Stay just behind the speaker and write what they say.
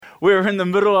We're in the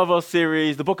middle of our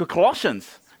series, the book of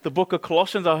Colossians. The book of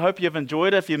Colossians, I hope you've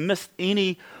enjoyed it. If you missed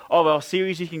any of our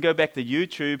series, you can go back to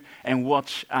YouTube and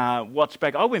watch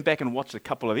back. I went back and watched a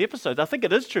couple of episodes. I think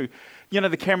it is true. You know,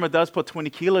 the camera does put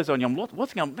 20 kilos on you. I'm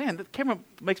watching, man, the camera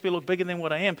makes me look bigger than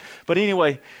what I am. But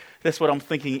anyway, that's what I'm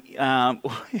thinking. I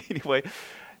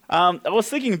was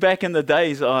thinking back in the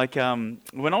days, like when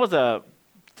I was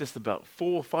just about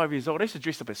 4 or 5 years old, I used to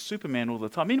dress up as Superman all the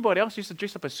time. Anybody else used to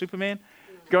dress up as Superman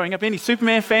growing up? Any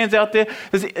Superman fans out there?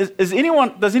 Does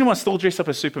anyone still dress up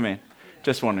as Superman?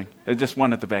 Just wondering. Just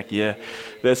one at the back. Yeah,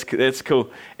 that's cool.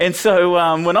 And so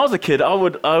when I was a kid, I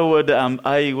would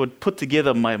put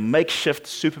together my makeshift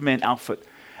Superman outfit,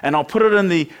 and I'll put it in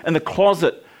the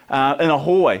closet in a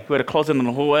hallway. We had a closet in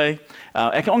the hallway.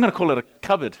 I'm going to call it a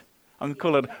cupboard. We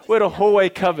had a hallway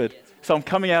cupboard. So I'm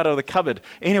coming out of the cupboard.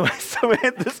 Anyway, so we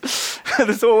had this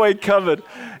hallway cupboard,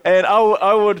 and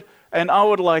for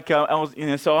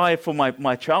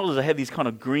my trousers, I had these kind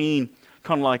of green,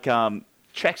 kind of like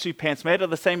tracksuit pants made of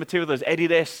the same material, those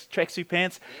Adidas tracksuit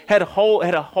pants. Had a hole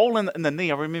in the knee.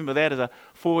 I remember that as a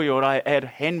 4-year-old. I had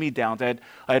hand-me-downs. I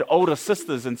had older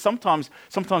sisters, and sometimes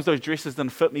those dresses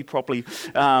didn't fit me properly.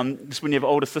 Just when you have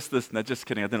older sisters. No, just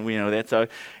kidding. I didn't know that. So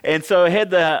I had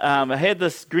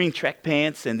this green track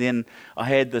pants, and then I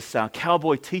had this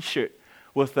cowboy T-shirt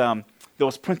with that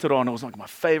was printed on. It was like my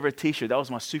favorite T-shirt. That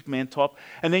was my Superman top.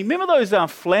 And then remember those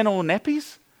flannel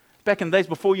nappies back in the days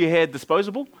before you had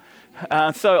disposable?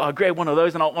 So I grabbed one of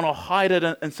those and I want to hide it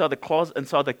inside the closet,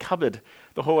 inside the cupboard,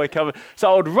 the hallway cupboard.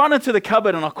 So I would run into the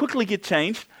cupboard and I'll quickly get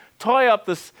changed, tie up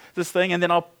this thing, and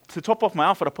then to top off my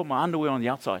outfit, I put my underwear on the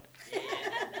outside.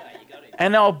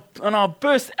 And I'll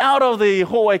burst out of the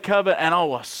hallway cupboard and I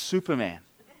was Superman.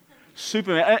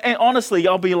 And honestly,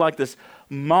 I'll be like this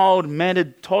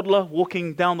mild-mannered toddler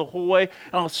walking down the hallway,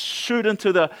 and I'll shoot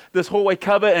into this hallway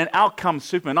cupboard, and out comes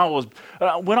Superman.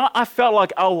 I felt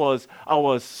like I was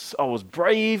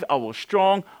brave, I was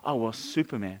strong, I was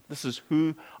Superman. This is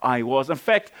who I was. In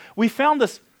fact, we found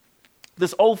this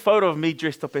old photo of me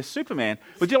dressed up as Superman.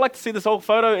 Would you like to see this old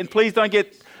photo? And please don't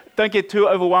get too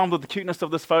overwhelmed with the cuteness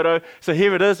of this photo. So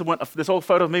here it is, this old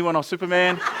photo of me when I was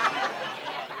Superman.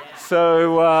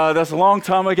 So that's a long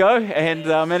time ago,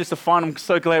 and I managed to find. I'm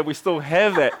so glad we still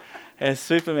have that as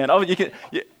Superman.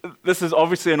 This is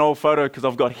obviously an old photo because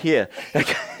I've got hair.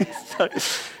 Okay,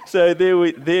 so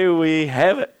there we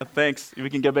have it. Thanks. We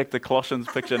can go back to Colossians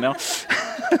picture now.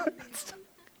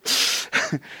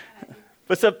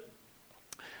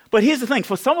 But here's the thing.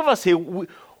 For some of us here,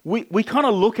 we kind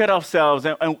of look at ourselves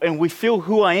and we feel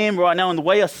who I am right now, and the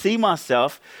way I see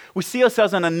myself, we see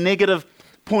ourselves in a negative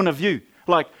point of view.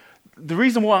 Like, the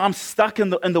reason why I'm stuck in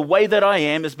the way that I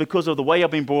am is because of the way I've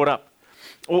been brought up.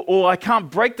 Or I can't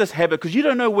break this habit because you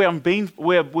don't know what I've been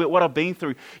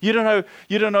through. You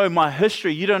don't know my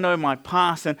history. You don't know my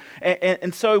past.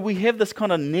 And so we have this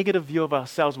kind of negative view of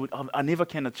ourselves. I never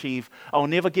can achieve. I'll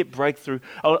never get breakthrough.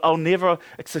 I'll never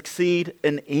succeed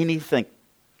in anything.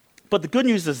 But the good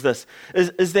news is this,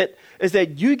 is that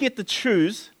you get to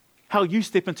choose how you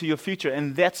step into your future,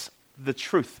 and that's the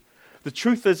truth. The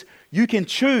truth is you can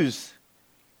choose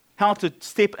how to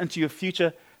step into your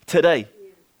future today.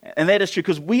 And that is true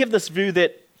because we have this view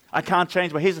that I can't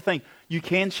change, but here's the thing, you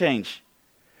can change.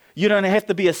 You don't have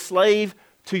to be a slave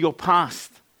to your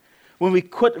past. When we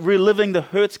quit reliving the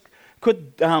hurts,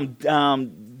 quit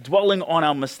dwelling on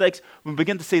our mistakes, we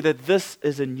begin to see that this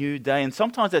is a new day. And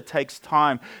sometimes it takes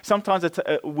time. Sometimes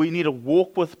we need to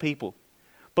walk with people.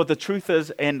 But the truth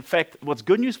is, and in fact, what's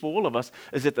good news for all of us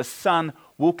is that the sun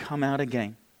will come out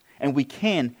again, and we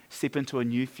can step into a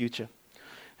new future.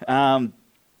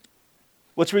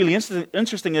 What's really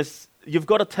interesting is you've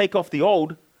got to take off the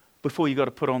old before you've got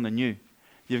to put on the new.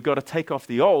 You've got to take off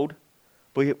the old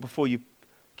before you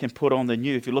can put on the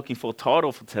new. If you're looking for a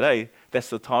title for today, that's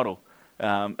the title.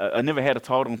 I never had a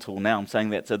title until now. I'm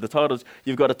saying that. So the title is,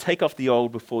 you've got to take off the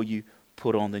old before you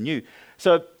put on the new.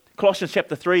 So Colossians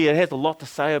chapter 3, it has a lot to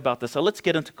say about this. So let's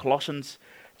get into Colossians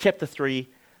chapter 3,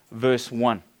 verse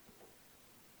 1.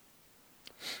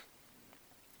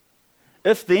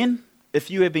 If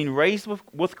you have been raised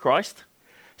with Christ,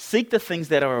 seek the things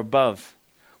that are above,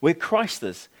 where Christ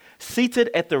is, seated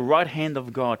at the right hand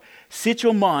of God. Set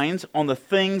your minds on the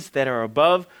things that are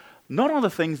above, not on the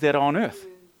things that are on earth.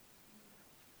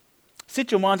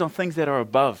 Set your minds on things that are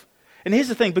above. And here's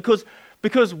the thing, because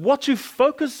what you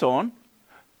focus on,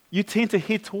 you tend to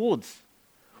head towards.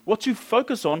 What you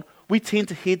focus on, we tend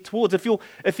to head towards. If you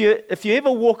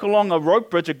ever walk along a rope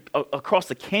bridge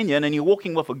across a canyon and you're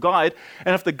walking with a guide,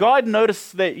 and if the guide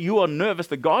notices that you are nervous,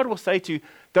 the guide will say to you,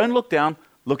 don't look down,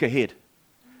 look ahead.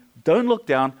 Don't look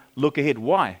down, look ahead.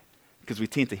 Why? because we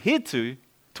tend to head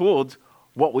towards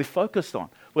what we're focused on.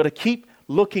 We've got to keep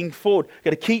looking forward. We've got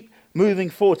to keep moving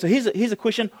forward. So here's a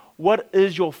question. What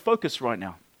is your focus right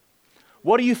now?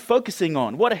 What are you focusing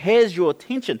on? What has your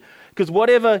attention? Because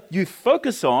whatever you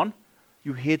focus on,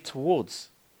 you head towards.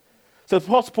 So the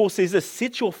Apostle Paul says this,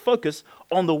 set your focus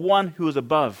on the one who is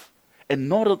above and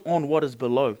not on what is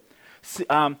below.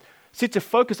 Set your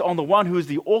focus on the one who is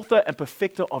the author and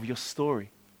perfecter of your story.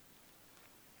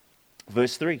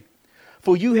 Verse 3,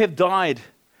 for you have died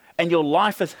and your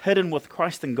life is hidden with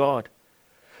Christ in God.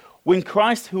 When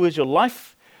Christ, who is your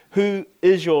life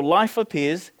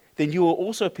appears, then you will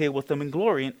also appear with him in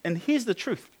glory. And here's the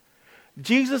truth.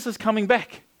 Jesus is coming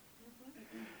back.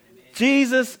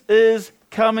 Jesus is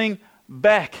coming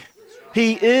back.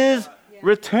 He is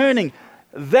returning.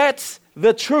 That's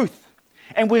the truth.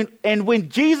 And when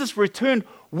Jesus returned,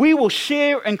 we will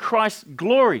share in Christ's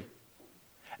glory.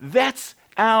 That's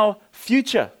our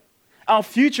future. Our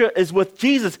future is with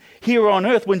Jesus here on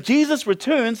earth. When Jesus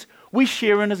returns, we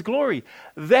share in his glory.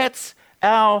 That's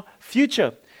our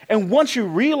future. And once you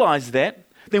realize that,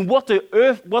 then what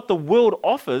the world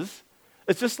offers,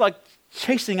 it's just like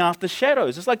chasing after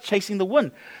shadows. It's like chasing the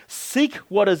wind. Seek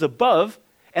what is above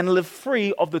and live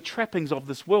free of the trappings of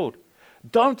this world.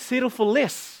 Don't settle for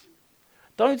less.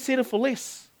 Don't settle for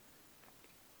less.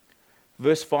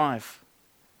 Verse 5.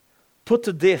 Put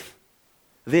to death,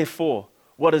 therefore,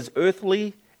 what is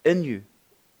earthly in you.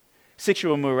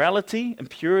 Sexual immorality,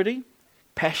 impurity,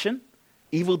 passion,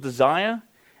 evil desire,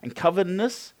 and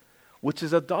covetousness, which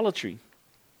is idolatry.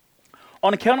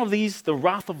 On account of these, the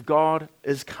wrath of God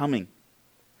is coming.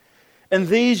 In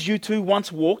these you too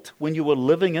once walked when you were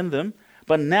living in them,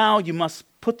 but now you must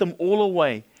put them all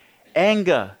away.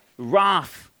 Anger,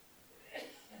 wrath,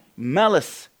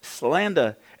 malice,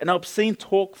 slander, and obscene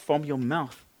talk from your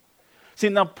mouth. See,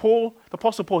 now the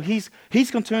Apostle Paul, he's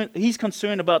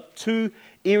concerned about two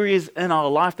areas in our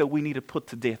life that we need to put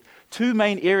to death. Two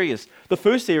main areas. The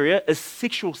first area is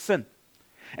sexual sin.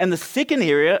 And the second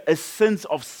area is sins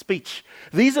of speech.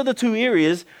 These are the two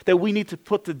areas that we need to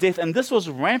put to death. And this was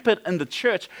rampant in the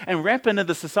church and rampant in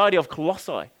the society of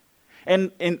Colossae.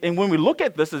 And when we look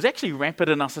at this, it's actually rampant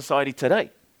in our society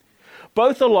today.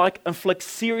 Both alike inflict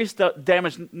serious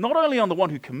damage, not only on the one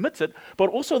who commits it, but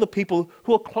also the people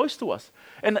who are close to us.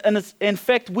 And in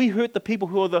fact, we hurt the people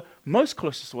who are the most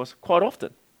closest to us quite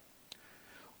often.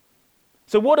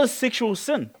 So what is sexual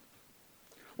sin?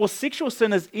 Well, sexual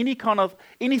sin is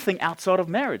anything outside of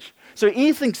marriage. So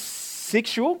anything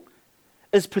sexual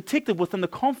is protected within the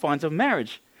confines of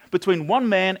marriage between one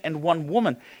man and one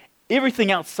woman.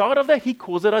 Everything outside of that, he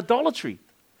calls it idolatry.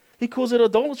 He calls it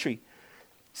idolatry.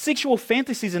 Sexual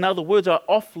fantasies, in other words, are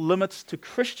off limits to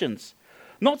Christians,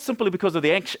 not simply because of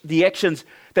the actions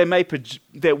that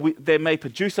may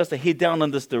produce us to head down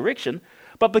in this direction,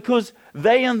 but because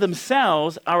they in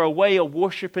themselves are a way of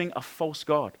worshipping a false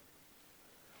god.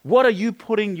 What are you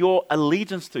putting your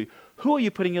allegiance to? Who are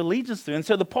you putting your allegiance to? And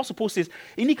so the Apostle Paul says,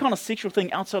 any kind of sexual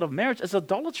thing outside of marriage is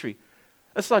idolatry.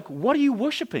 It's like, what are you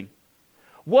worshipping?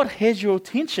 What has your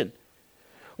attention?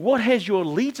 What has your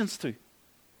allegiance to?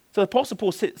 So the Apostle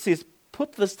Paul says,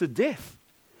 put this to death.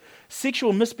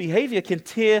 Sexual misbehavior can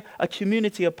tear a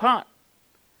community apart.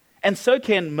 And so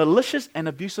can malicious and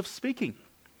abusive speaking.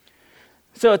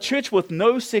 So a church with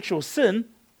no sexual sin,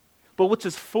 but which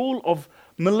is full of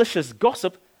malicious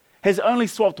gossip, has only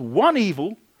swapped one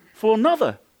evil for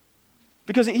another.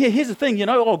 Because here's the thing,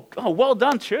 oh, well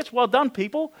done, church, well done,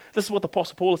 people. This is what the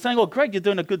Apostle Paul is saying. Oh, great, you're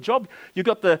doing a good job. You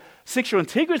got the sexual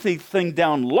integrity thing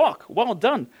down lock. Well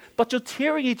done. But you're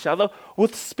tearing each other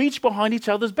with speech behind each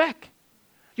other's back.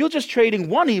 You're just trading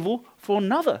one evil for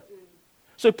another.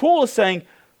 So Paul is saying,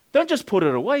 don't just put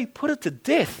it away, put it to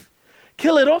death.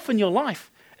 Kill it off in your life.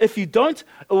 If you don't,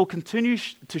 it will continue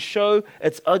to show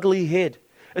its ugly head.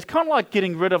 It's kind of like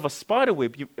getting rid of a spider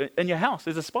web in your house.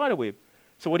 There's a spider web.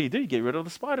 So what do? You get rid of the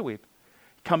spider web.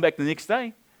 Come back the next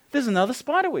day, there's another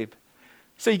spider web.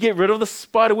 So you get rid of the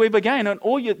spider web again, and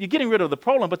you're getting rid of the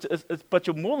problem, but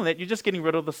you're more than that, you're just getting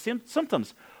rid of the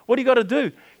symptoms. What do you got to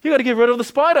do? You got to get rid of the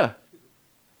spider.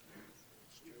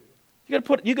 You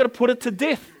got to put it to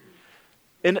death.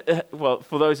 And well,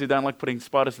 for those who don't like putting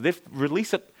spiders to death,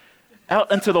 release it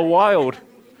out into the wild.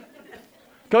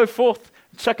 Go forth,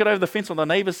 chuck it over the fence on the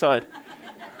neighbor's side.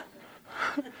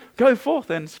 Go forth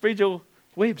and spread your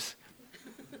webs.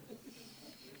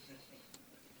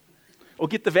 Or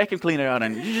get the vacuum cleaner out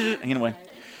and anyway.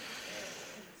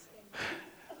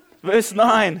 Verse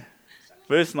 9.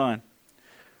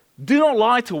 Do not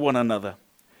lie to one another,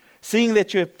 seeing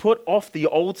that you have put off the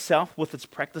old self with its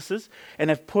practices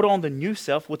and have put on the new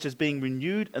self, which is being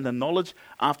renewed in the knowledge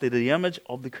after the image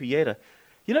of the Creator.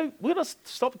 You know, we've got to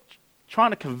stop trying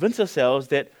to convince ourselves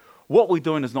that what we're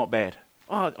doing is not bad.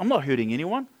 Oh, I'm not hurting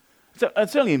anyone.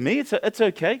 It's only me. It's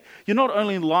okay. You're not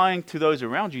only lying to those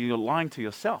around you, you're lying to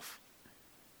yourself.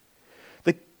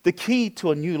 The key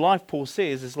to a new life, Paul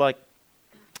says, is like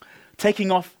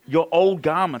taking off your old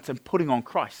garments and putting on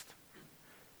Christ.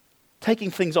 Taking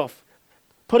things off,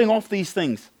 putting off these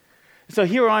things. So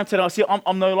here I am today. I see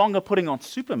I'm no longer putting on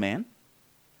Superman.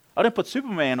 I don't put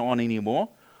Superman on anymore.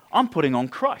 I'm putting on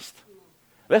Christ.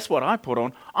 That's what I put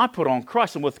on. I put on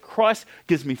Christ, and with Christ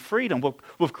gives me freedom.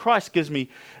 With Christ gives me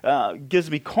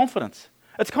confidence.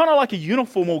 It's kind of like a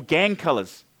uniform or gang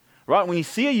colors, right? When you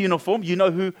see a uniform, you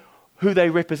know who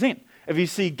they represent. If you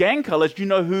see gang colors, you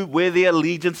know where their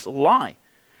allegiance lie.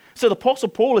 So the Apostle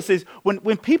Paul says,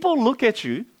 when people look at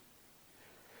you,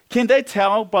 can they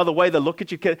tell by the way they look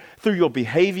at you, through your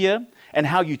behavior and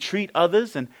how you treat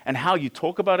others and how you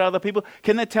talk about other people,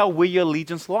 can they tell where your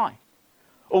allegiance lie?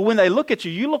 Or when they look at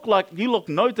you, you look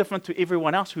no different to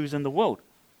everyone else who's in the world.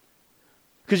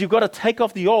 Because you've got to take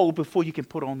off the old before you can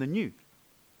put on the new.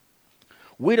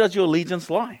 Where does your allegiance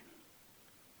lie?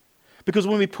 Because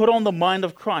when we put on the mind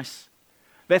of Christ,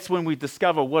 that's when we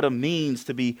discover what it means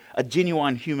to be a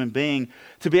genuine human being,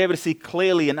 to be able to see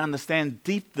clearly and understand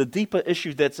the deeper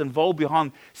issues that's involved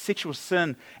behind sexual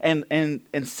sin and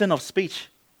sin of speech.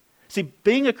 See,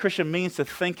 being a Christian means to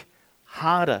think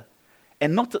harder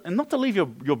and not to leave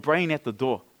your brain at the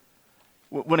door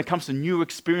when it comes to new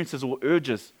experiences or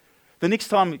urges. The next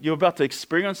time you're about to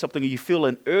experience something or you feel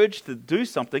an urge to do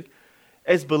something,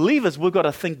 as believers, we've got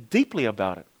to think deeply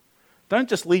about it. Don't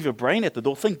just leave your brain at the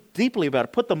door. Think deeply about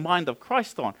it. Put the mind of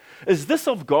Christ on. Is this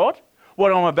of God?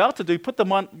 What I'm about to do,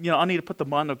 I need to put the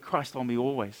mind of Christ on me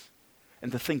always.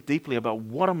 And to think deeply about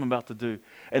what I'm about to do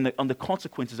and on the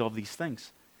consequences of these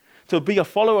things. To be a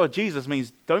follower of Jesus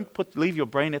means don't leave your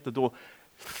brain at the door.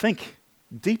 Think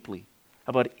deeply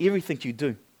about everything you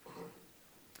do.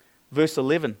 Verse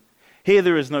 11. Here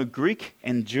there is no Greek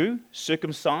and Jew,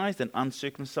 circumcised and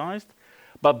uncircumcised,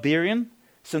 barbarian,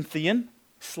 Scythian,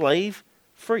 slave,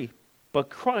 free,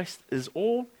 but Christ is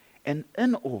all and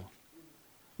in all.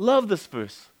 Love this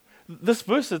verse. This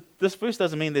verse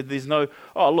doesn't mean that there's no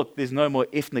more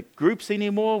ethnic groups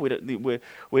anymore.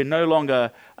 We're no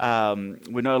longer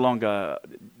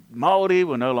Maori.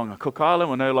 We're no longer Cook Island.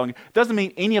 We're no longer. Doesn't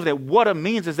mean any of that. What it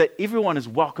means is that everyone is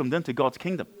welcomed into God's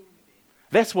kingdom.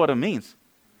 That's what it means.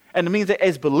 And it means that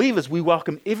as believers, we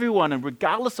welcome everyone, and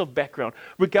regardless of background,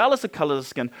 regardless of color of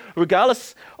skin,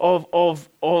 regardless of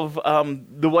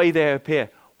the way they appear,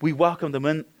 we welcome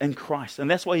them in Christ. And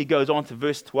that's why he goes on to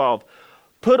verse 12.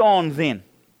 Put on then,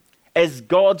 as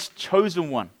God's chosen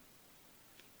one.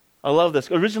 I love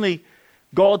this. Originally,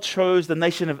 God chose the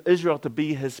nation of Israel to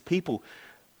be his people.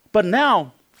 But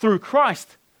now, through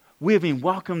Christ, we have been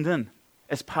welcomed in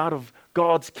as part of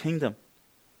God's kingdom.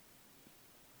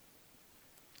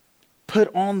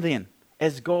 Put on then,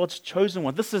 as God's chosen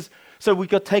one. So we've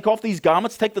got to take off these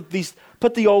garments,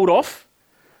 put the old off,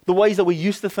 the ways that we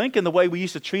used to think and the way we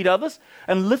used to treat others,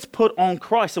 and let's put on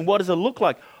Christ. And what does it look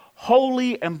like?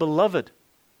 Holy and beloved.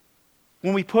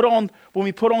 When we put on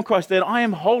Christ, then I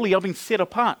am holy, I've been set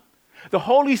apart. The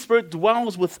Holy Spirit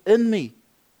dwells within me.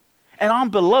 And I'm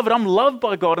beloved, I'm loved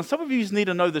by God. And some of you need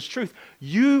to know this truth.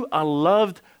 You are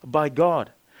loved by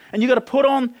God. And you've got to put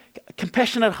on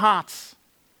compassionate hearts.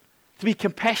 To be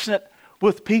compassionate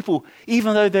with people,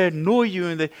 even though they annoy you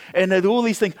and they do all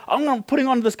these things. I'm putting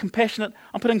on this compassionate,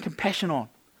 I'm putting compassion on.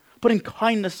 Putting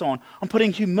kindness on. I'm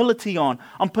putting humility on.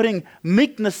 I'm putting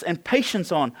meekness and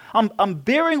patience on. I'm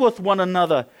bearing with one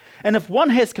another. And if one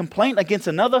has complaint against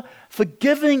another,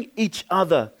 forgiving each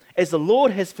other. As the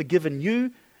Lord has forgiven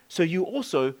you, so you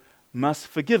also must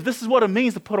forgive. This is what it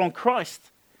means to put on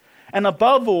Christ. And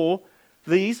above all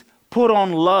these, put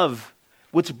on love,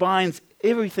 which binds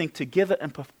everything together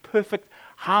in perfect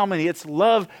harmony. It's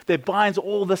love that binds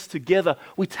all this together.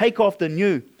 We take off the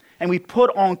new and we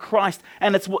put on Christ,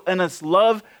 and it's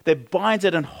love that binds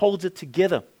it and holds it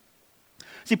together.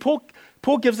 See,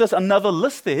 Paul gives us another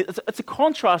list there. It's a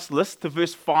contrast list to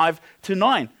verse 5 to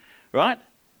 9, right?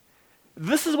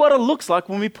 This is what it looks like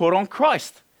when we put on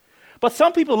Christ. But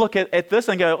some people look at this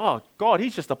and go, oh, God,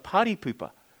 he's just a party pooper.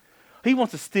 He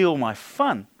wants to steal my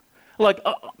fun. Like,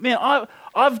 man,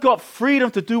 I've got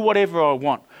freedom to do whatever I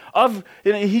want.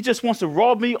 He just wants to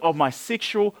rob me of my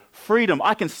sexual freedom.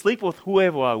 I can sleep with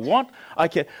whoever I want.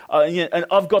 And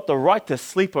I've got the right to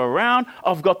sleep around.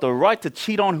 I've got the right to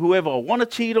cheat on whoever I want to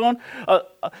cheat on.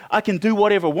 I can do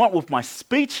whatever I want with my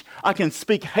speech. I can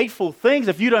speak hateful things.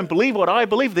 If you don't believe what I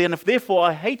believe, then therefore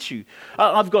I hate you.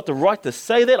 I've got the right to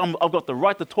say that. I've got the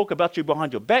right to talk about you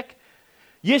behind your back.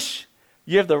 Yes,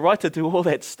 you have the right to do all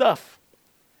that stuff.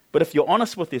 But if you're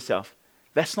honest with yourself,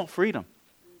 that's not freedom.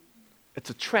 It's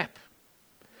a trap.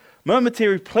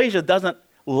 Momentary pleasure doesn't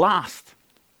last.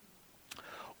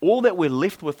 All that we're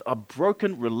left with are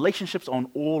broken relationships on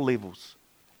all levels.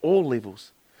 All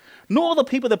levels. Nor the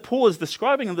people that Paul is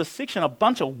describing in this section, a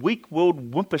bunch of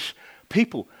weak-willed, wimpish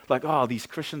people. Like, these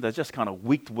Christians, they're just kind of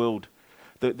weak-willed.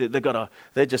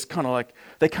 They're just kind of like,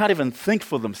 they can't even think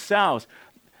for themselves.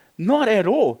 Not at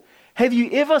all. Have you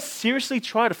ever seriously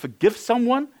tried to forgive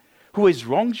someone who has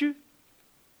wronged you?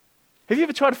 Have you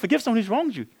ever tried to forgive someone who's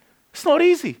wronged you? It's not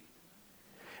easy.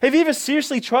 Have you ever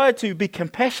seriously tried to be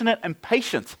compassionate and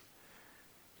patient?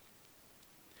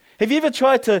 Have you ever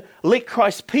tried to let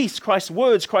Christ's peace, Christ's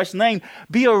words, Christ's name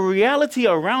be a reality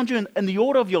around you in the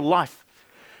order of your life?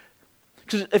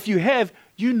 Because if you have,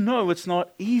 you know it's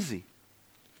not easy.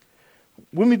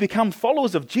 When we become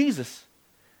followers of Jesus,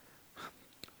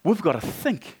 we've got to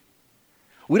think.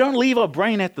 We don't leave our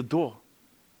brain at the door.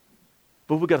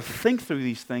 But we've got to think through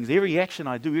these things, every action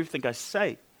I do, everything I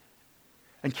say,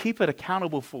 and keep it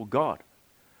accountable for God,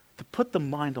 to put the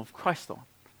mind of Christ on.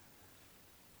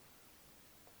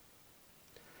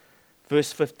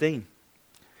 Verse 15,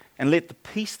 and let the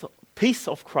peace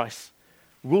of Christ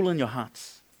rule in your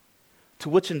hearts, to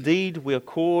which indeed we are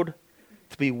called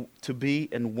to be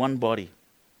in one body.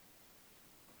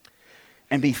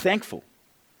 And be thankful,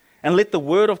 and let the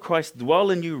word of Christ dwell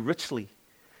in you richly,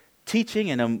 teaching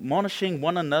and admonishing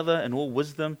one another in all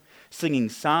wisdom, singing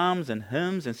psalms and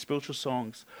hymns and spiritual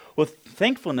songs, with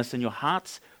thankfulness in your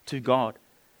hearts to God.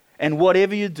 And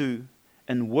whatever you do,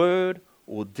 in word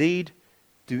or deed,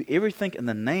 do everything in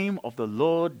the name of the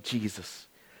Lord Jesus,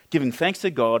 giving thanks to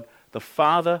God the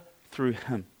Father through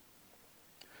him.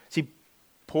 See,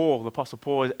 Paul, the Apostle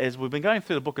Paul, as we've been going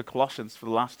through the book of Colossians for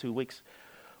the last 2 weeks,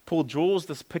 Paul draws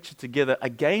this picture together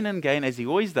again and again, as he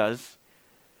always does.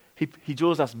 He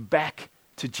draws us back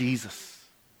to Jesus.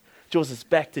 Draws us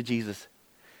back to Jesus.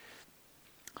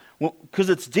 Well, because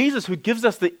it's Jesus who gives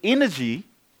us the energy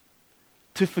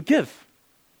to forgive.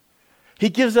 He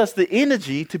gives us the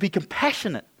energy to be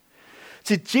compassionate.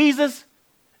 See, Jesus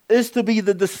is to be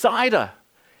the decider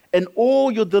in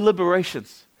all your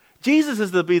deliberations. Jesus is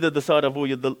to be the decider of all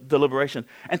your deliberation.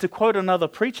 And to quote another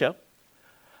preacher,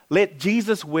 let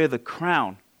Jesus wear the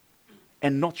crown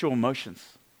and not your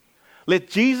emotions. Let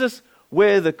Jesus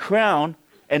wear the crown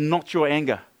and not your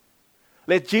anger.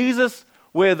 Let Jesus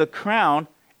wear the crown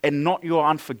and not your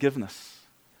unforgiveness.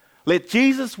 Let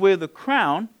Jesus wear the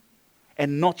crown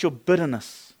and not your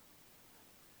bitterness.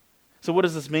 So what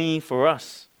does this mean for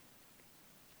us?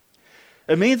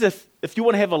 It means if you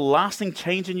want to have a lasting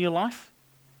change in your life,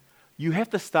 you have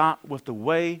to start with the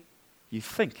way you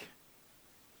think.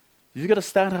 You've got to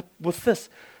start up with this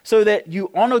so that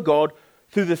you honor God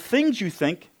through the things you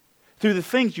think, through the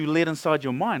things you let inside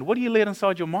your mind. What do you let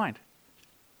inside your mind?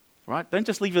 Right? Don't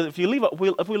just leave it. If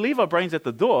we leave our brains at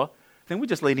the door, then we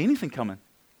just let anything come in.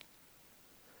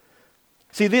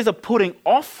 See, there's a putting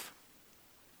off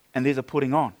and there's a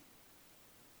putting on.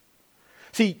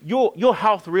 See, your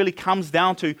health really comes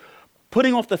down to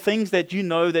putting off the things that you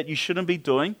know that you shouldn't be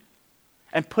doing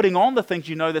and putting on the things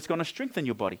you know that's going to strengthen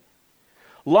your body.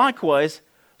 Likewise,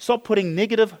 stop putting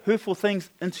negative, hurtful things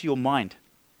into your mind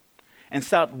and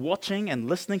start watching and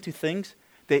listening to things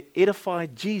that edify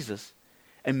Jesus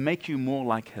and make you more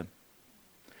like him.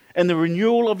 In the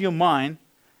renewal of your mind,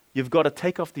 you've got to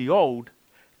take off the old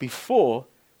before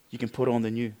you can put on the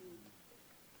new.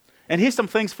 And here's some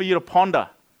things for you to ponder.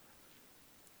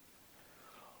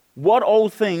 What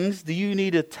old things do you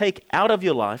need to take out of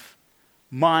your life,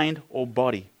 mind or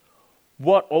body?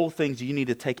 What old things do you need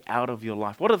to take out of your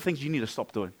life? What are the things you need to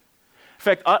stop doing? In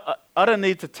fact, I don't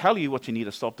need to tell you what you need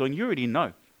to stop doing. You already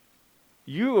know.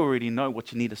 You already know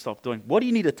what you need to stop doing. What do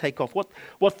you need to take off?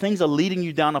 What things are leading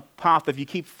you down a path that if you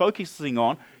keep focusing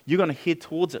on, you're going to head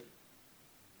towards it?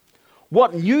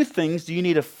 What new things do you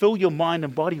need to fill your mind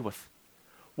and body with?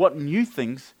 What new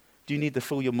things do you need to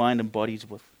fill your mind and bodies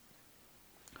with?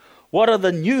 What are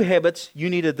the new habits you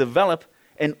need to develop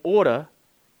in order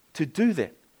to do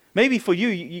that? Maybe for you,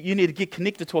 you need to get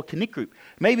connected to a connect group.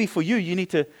 Maybe for you, you need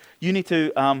to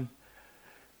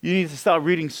start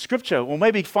reading scripture, or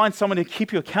maybe find someone to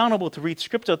keep you accountable to read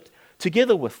scripture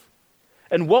together with.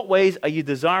 In what ways are you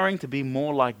desiring to be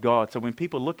more like God? So when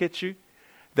people look at you,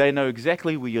 they know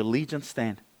exactly where your allegiance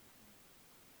stand.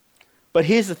 But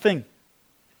here's the thing.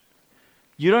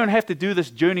 You don't have to do this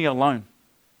journey alone.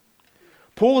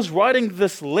 Paul's writing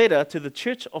this letter to the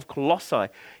church of Colossae.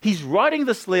 He's writing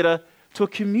this letter to a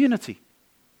community.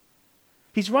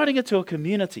 He's writing it to a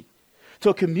community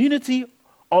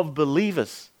of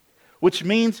believers, which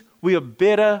means we are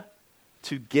better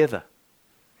together.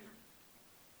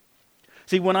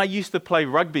 See, when I used to play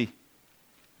rugby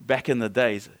back in the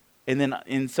days, so when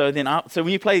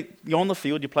you're on the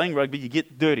field, you're playing rugby, you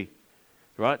get dirty,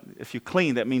 right? If you're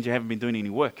clean, that means you haven't been doing any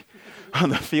work on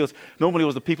the fields. Normally it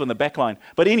was the people in the back line.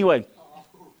 But anyway,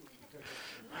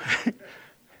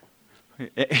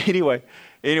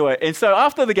 and so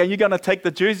after the game, you're going to take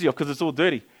the jersey off because it's all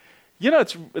dirty. You know,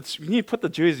 it's when you put the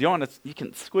jersey on, you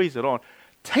can squeeze it on.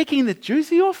 Taking the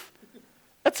jersey off,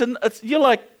 you're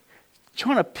like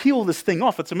trying to peel this thing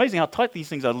off. It's amazing how tight these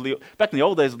things are. Back in the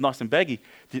old days, it was nice and baggy.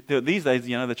 These days,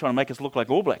 they're trying to make us look like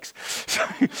All Blacks.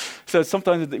 So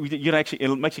sometimes it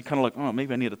makes you kind of like, oh,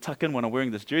 maybe I need to tuck in when I'm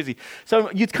wearing this jersey. So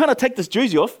you kind of take this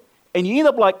jersey off, and you end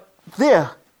up like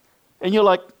there, and you're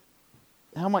like,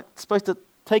 how am I supposed to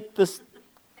take this?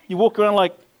 You walk around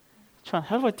like,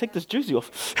 how do I take this jersey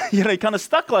off? You're kind of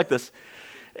stuck like this.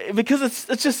 Because it's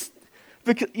just,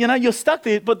 you're stuck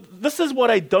there. But this is what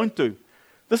I don't do.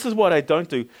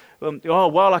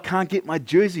 I can't get my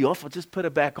jersey off. I'll just put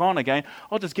it back on again.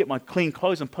 I'll just get my clean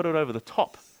clothes and put it over the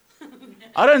top.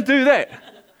 I don't do that,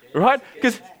 right?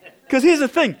 Because here's the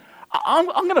thing. I'm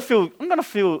going to feel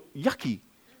yucky.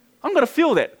 I'm going to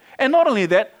feel that. And not only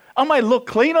that, I may look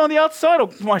clean on the outside, or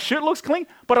my shirt looks clean,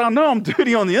 but I know I'm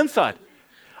dirty on the inside.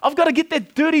 I've got to get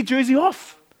that dirty jersey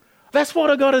off. That's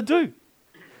what I got to do.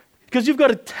 Because you've got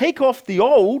to take off the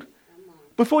old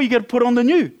before you get to put on the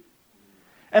new.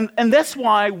 And that's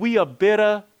why we are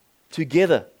better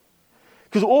together.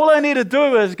 Because all I need to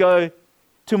do is go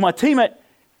to my teammate,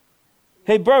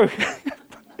 hey bro,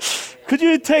 could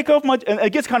you take off my... And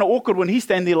it gets kind of awkward when he's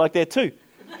standing there like that too.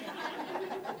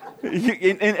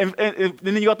 and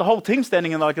then you got the whole team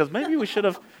standing in like this. Maybe we should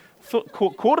have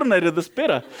coordinated this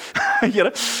better.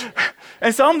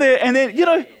 And so I'm there, and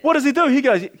then, what does he do? He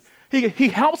goes, he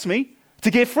helps me to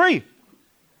get free.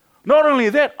 Not only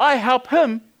that, I help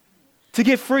him to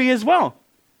get free as well.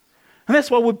 And that's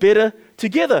why we're better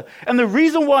together. And the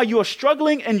reason why you're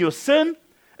struggling in your sin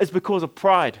is because of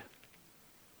pride.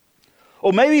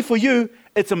 Or maybe for you,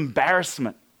 it's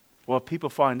embarrassment what people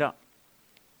find out.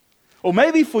 Or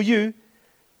maybe for you,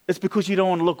 it's because you don't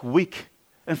want to look weak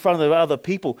in front of other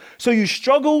people. So you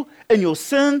struggle in your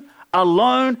sin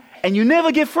alone and you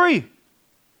never get free.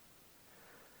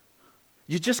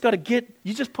 You just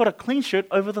put a clean shirt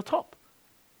over the top.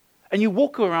 And you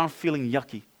walk around feeling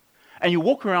yucky. And you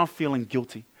walk around feeling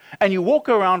guilty. And you walk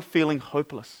around feeling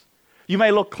hopeless. You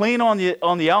may look clean on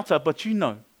the outside, but you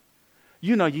know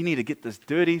you need to get this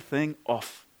dirty thing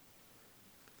off.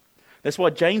 That's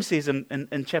why James says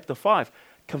in chapter 5,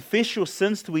 confess your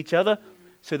sins to each other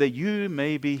so that you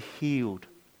may be healed.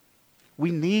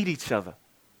 We need each other.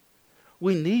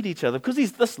 We need each other.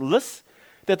 Because this list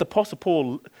that the Apostle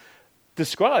Paul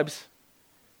describes,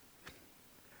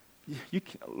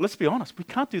 let's be honest, we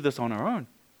can't do this on our own.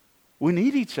 We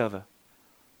need each other.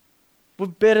 We're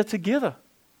better together.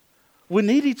 We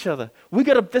need each other. We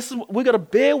got to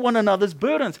bear one another's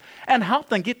burdens and help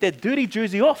them get that dirty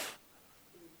jersey off.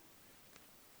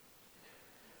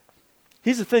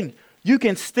 Here's the thing. You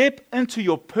can step into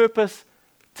your purpose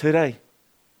today.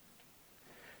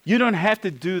 You don't have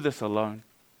to do this alone.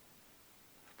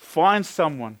 Find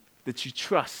someone that you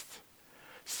trust.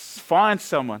 Find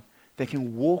someone that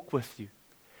can walk with you.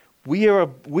 We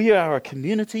are a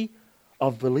community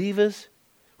of believers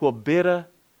who are better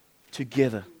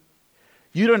together.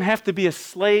 You don't have to be a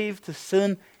slave to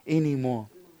sin anymore.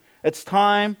 It's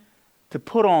time to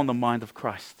put on the mind of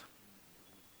Christ.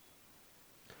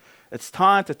 It's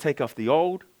time to take off the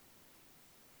old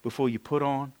before you put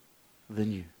on the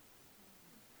new.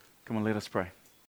 Come on, let us pray.